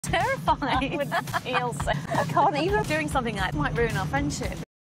terrifying. I wouldn't feel so. I can't even. Doing something like that might ruin our friendship.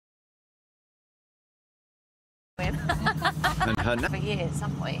 And her For years,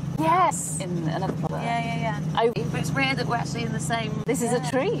 haven't we? Yes. In another problem. Yeah. Oh. But it's rare that we're actually in the same... This is a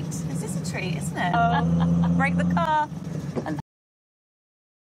treat. This is a treat, isn't it? Break the car. And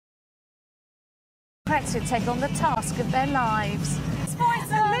Lucrezia take on the task of their lives. It's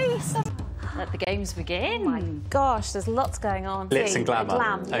Elise. let the games begin. Oh my gosh, there's lots going on. Glitz and glamour.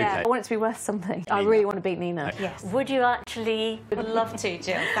 Glam, yeah. Okay. I want it to be worth something. I really want to beat Nina. Okay. Yes. Would you actually? Would love to,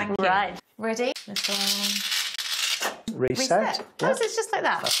 Jill. Thank you. Right. Ready? Reset. Oh, so it's just like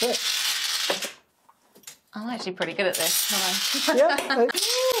that. That's it. I'm actually pretty good at this. Yeah.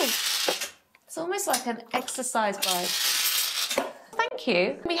 It's almost like an exercise bike. Thank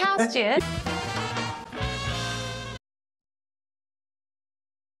you. Me house, dear.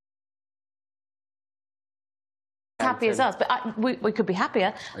 Happy as us, but we could be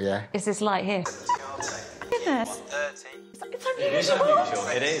happier. Yeah. Is this light here? Goodness. It's unusual.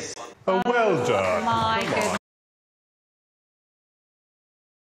 It is. Oh, well done. My goodness.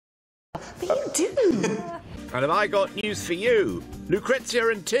 But you do. And have I got news for you? Lucrezia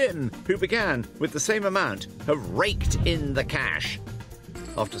and Tim, who began with the same amount, have raked in the cash.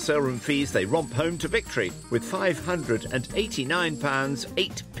 After sale room fees, they romp home to victory with £589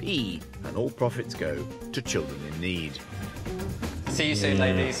 8p, and all profits go to children in need. See you soon,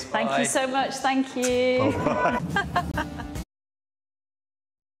 ladies. Thank you so much. Thank you.